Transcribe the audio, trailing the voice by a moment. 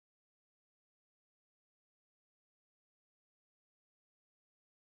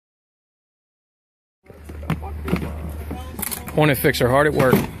Point and fixer, hard at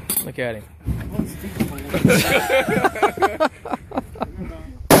work. Look at him.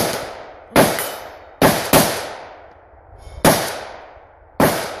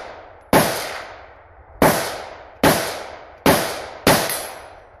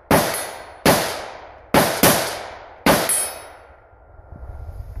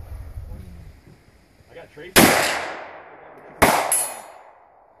 I got Tracy.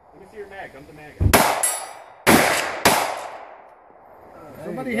 Let me see your mag. Come to mag.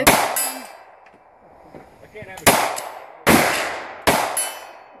 Somebody hit. I can't have it.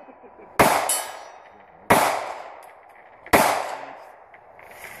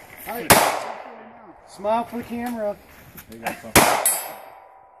 Right. Smile for the camera. Those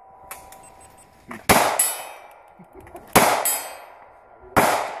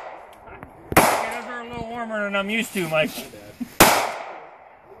are a little warmer than I'm used to, Mike.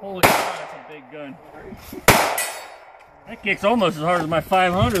 Holy cow, that's a big gun. That kicks almost as hard as my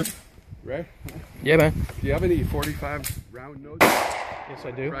 500. Ray? Yeah, man. Do you have any 45 round notes? Yes,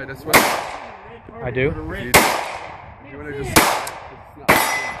 I do. Right this way. I do. You want to just... It's not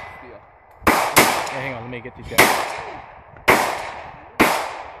steel. Yeah, hang on, let me get these guys.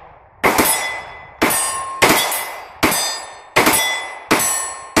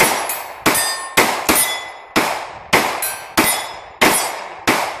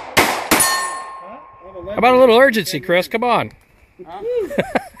 How about a little urgency, Chris? Come on. Huh?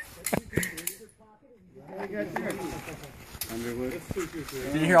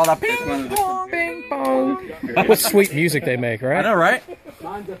 Did you hear all that ping pong? Bing bong. What sweet music they make, right? I know, right?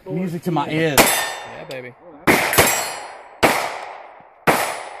 Music to my ears. Yeah, baby.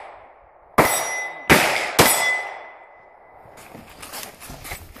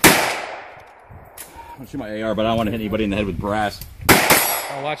 I'll shoot my AR, but I don't want to hit anybody in the head with brass.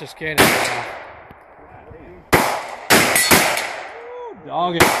 Oh, watch this cannon.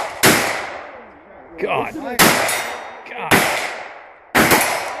 Dog it. God. God.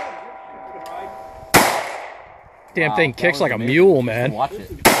 Damn thing kicks like a mule, man. Watch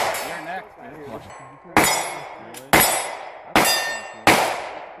it. Watch it.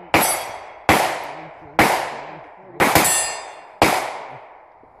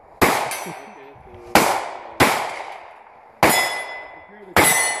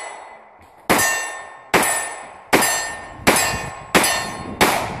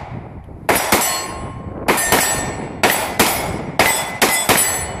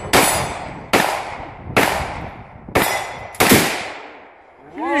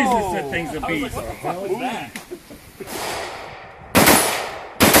 Jesus, that thing's a beast. What the hell was that?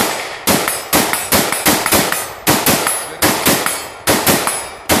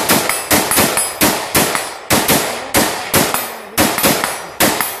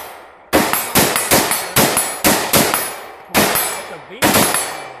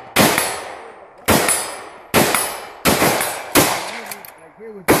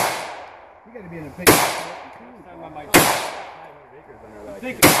 You gotta be in a picture.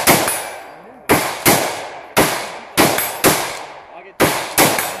 I'll get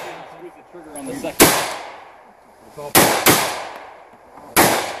squeeze the trigger on the second.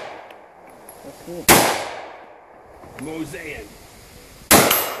 That's cool. Mosaic.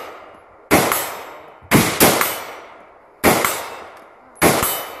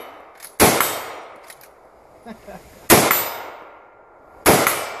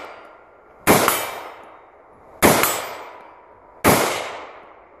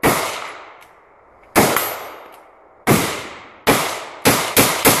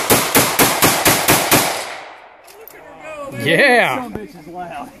 Yeah. Some bitch is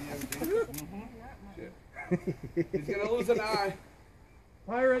loud. He's going to lose an eye.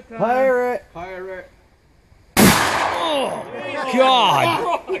 Pirate time. Pirate. Pirate. Oh,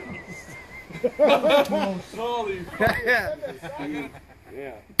 God.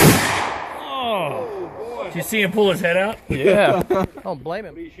 Yeah. Oh. Did you see him pull his head out? Yeah. Don't blame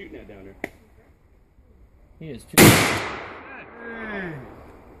him. What are you shooting at down there? He is too.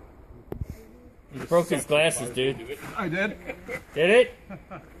 He broke his glasses, dude. I did. Did it?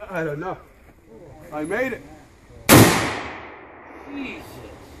 I don't know. I made it. Jesus.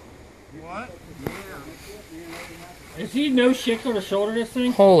 What? Is he no shit on the shoulder, this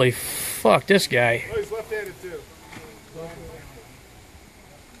thing? Holy fuck, this guy. Oh, he's left-handed too.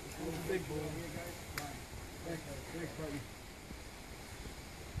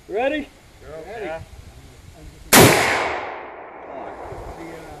 Ready? Ready. Yeah.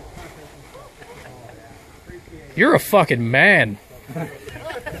 You're a fucking man.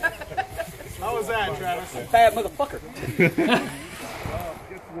 How was that, Travis? Bad motherfucker.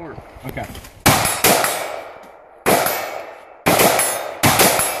 Gets warm. Okay.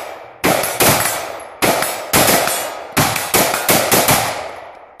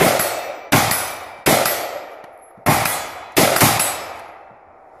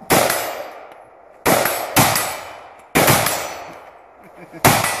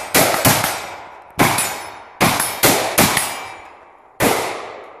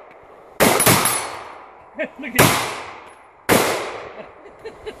 Look at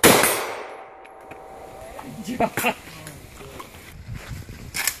John.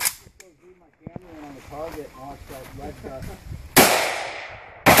 On the target, watch that red dot.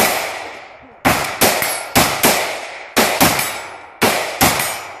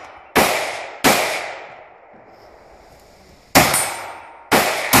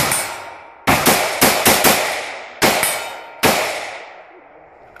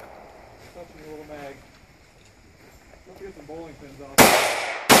 Touching a little mag. Don't forget some bowling pins off.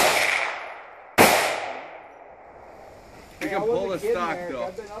 We can pull the stock though.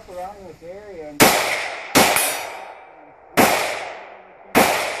 I've been up around this area. And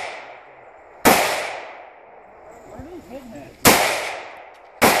where are these hitting at?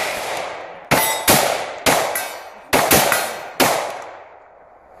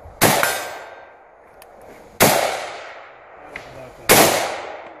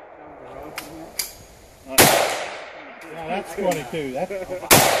 Yeah, that's 22. That's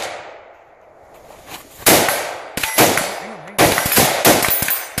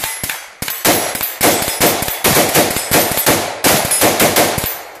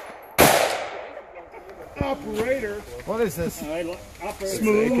Operator. What is this? Smooth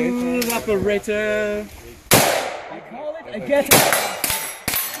operator. I call it a get.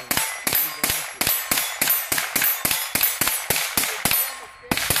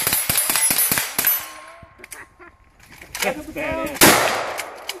 That's badass.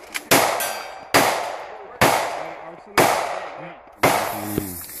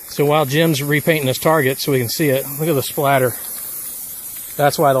 So while Jim's repainting his target so we can see it, look at the splatter.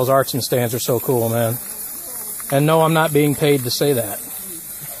 That's why those Arntezen stands are so cool, man. And no, I'm not being paid to say that.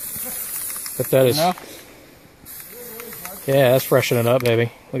 But that is... Yeah, that's freshening it up,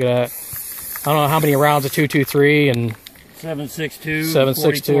 baby. Look at that. I don't know how many rounds of 223 and... 7.62.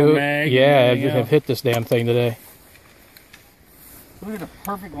 7.62. Mag. Yeah, I've hit this damn thing today. Look at the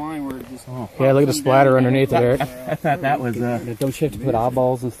perfect line where it just. Oh. Yeah, look at the splatter underneath it, Eric. I thought that was. Don't you have to put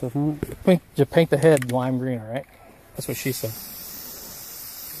eyeballs and stuff on it? Just paint the head lime green, all right? That's what she said.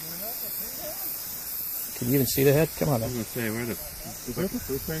 Can you even see the head? Come on, man. I was gonna say, where the is that the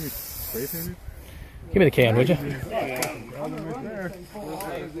first time you spray painted? Give me the can, would you?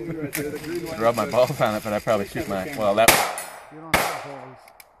 I'd rub my balls on it, but I probably shoot my. Well, that. You don't have holes.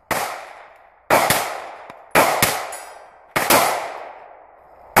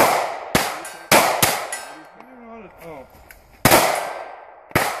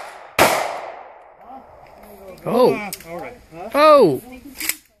 Oh! Oh!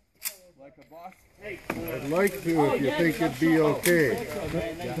 I'd like to if you think it'd be okay.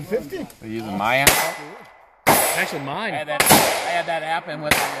 The 50? Are you using my app? Actually, mine. I had that happen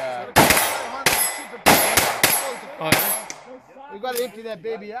with the. We gotta empty that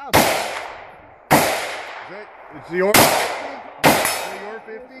baby out. It's your 50? Is it your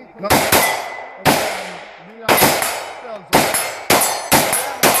 50? No.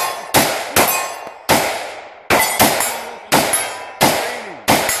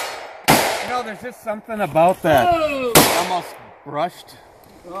 You know, there's just something about that almost brushed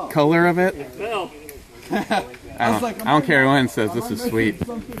color of it. I don't care who says this is sweet.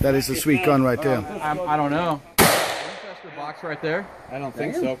 That is a sweet gun right there. I don't know. That's the box right there. I don't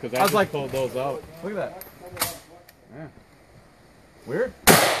think so, because I was like, pulled those out. Look at that. Yeah. Weird.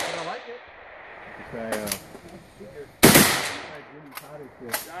 But I like it.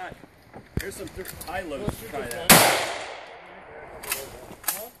 God, here's some high loads. Try that.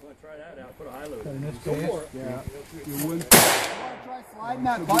 Try that out. Put a high load. Go for it. Yeah. You wouldn't. Try sliding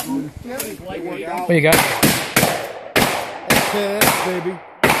that button. What you got? Yes, baby.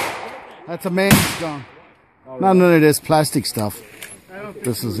 That's a man's gun. Not none of this plastic stuff.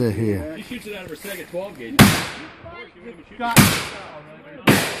 This is it here. He shoots it out of her second 12 gauge.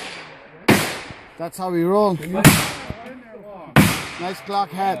 That's how we roll. Nice Glock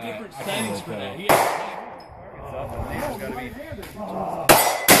hat. Different settings for that.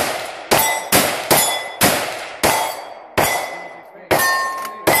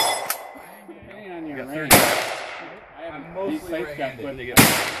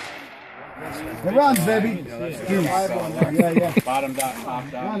 It runs, baby. Yeah. Bottom dot,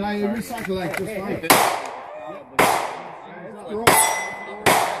 top dot. No, you recycle like just fine.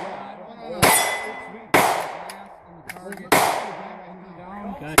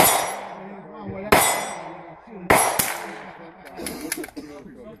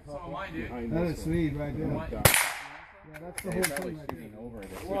 That is sweet right there. Yeah, that's the whole thing right there.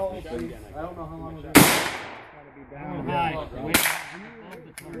 Well, I don't know how long it's Down high.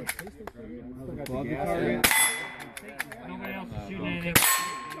 Nobody else is shooting anything.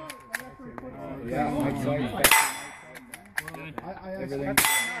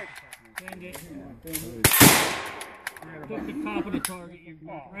 Took the top of the target. You're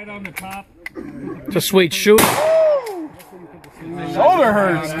right on the top. It's a sweet shoot. Shoulder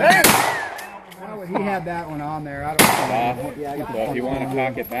hurts. He had that one on there. I don't know. So if you want to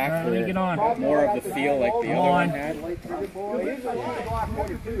cock it back for Get on. more of the feel like the other one had. I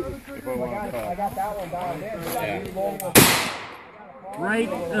got that one dialed in. Right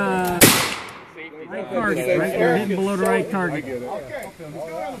target. Right there, hitting below the right target.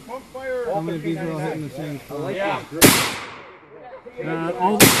 How many of these are all hitting the same spot? Yeah.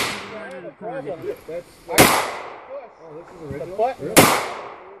 All the right of the target.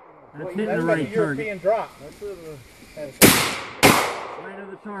 That's hitting the right target. Right of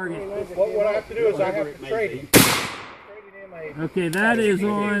the target. What I have to do is I have to trade it. Okay, that is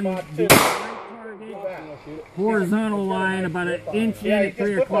on the right target, horizontal line, about an inch in at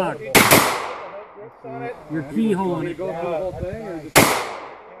 3 o'clock. Your keyhole on it.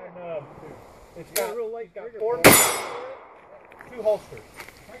 It's got real light, got 2 holsters.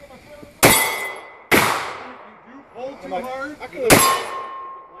 Pull too hard. I could.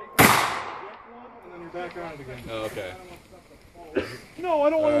 And then you're back on it again. Oh, okay. No, I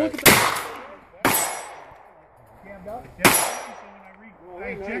don't want to look at that. I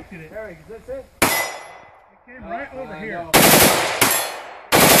ejected it. It came right over here.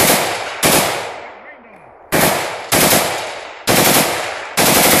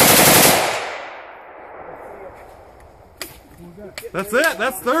 That's it.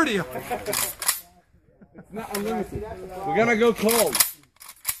 That's 30. It's not unlimited. We're gonna go cold.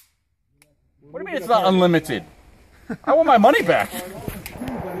 What do you mean it's not unlimited? I want my money back.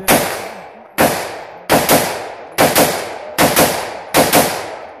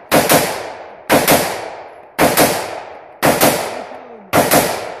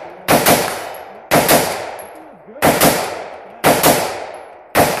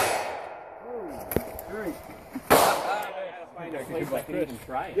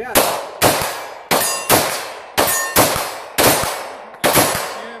 Yeah.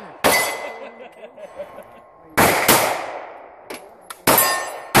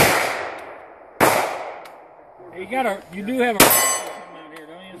 You do have a out here,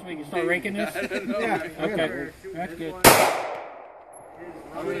 don't you? So we can start raking this? Yeah. Okay. That's good.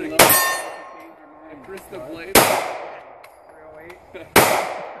 Chris the blade.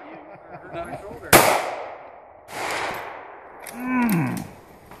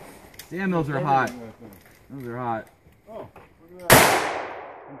 Damn, those are hot. Those are hot. I'm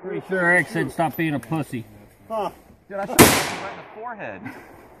pretty sure Eric said stop being a pussy. Huh. Dude, I shot him right in the forehead.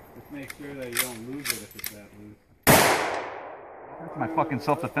 Just make sure that you don't lose it if it's that loose. That's my fucking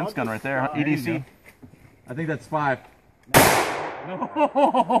self-defense gun right there. EDC. I think that's 5.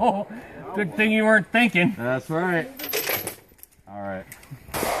 No. Good thing you weren't thinking. That's right. All right.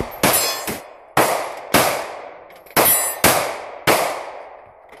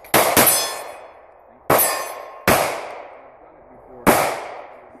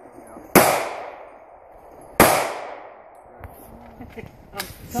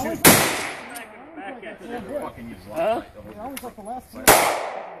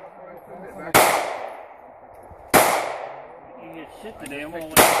 You get shit today. I'm all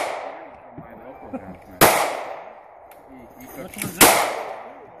like, which one's that?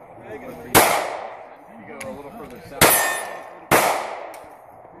 You go a little further south.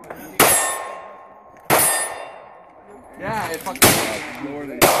 Yeah, it fucking lower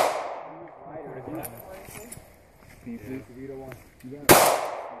than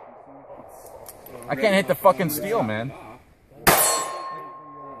I can't hit the fucking steel, man. There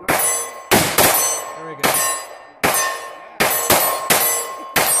we go.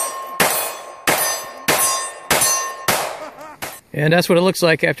 And that's what it looks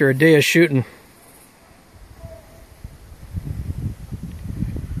like after a day of shooting.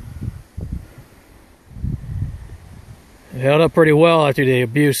 It held up pretty well after the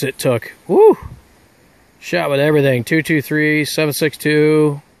abuse it took. Woo! Shot with everything. 223,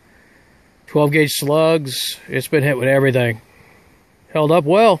 7.62, 12 gauge slugs. It's been hit with everything. Held up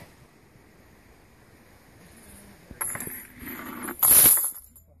well.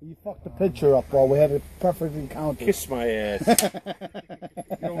 You fucked the picture up while we had a perfect encounter. Kiss my ass.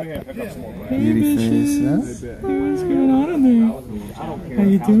 Beauty face, huh? What's going on in there? How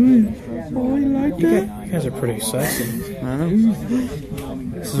you doing? Oh, you like that? You guys are pretty sexy. I know.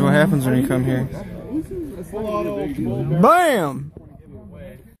 This is what happens when you come here. BAM!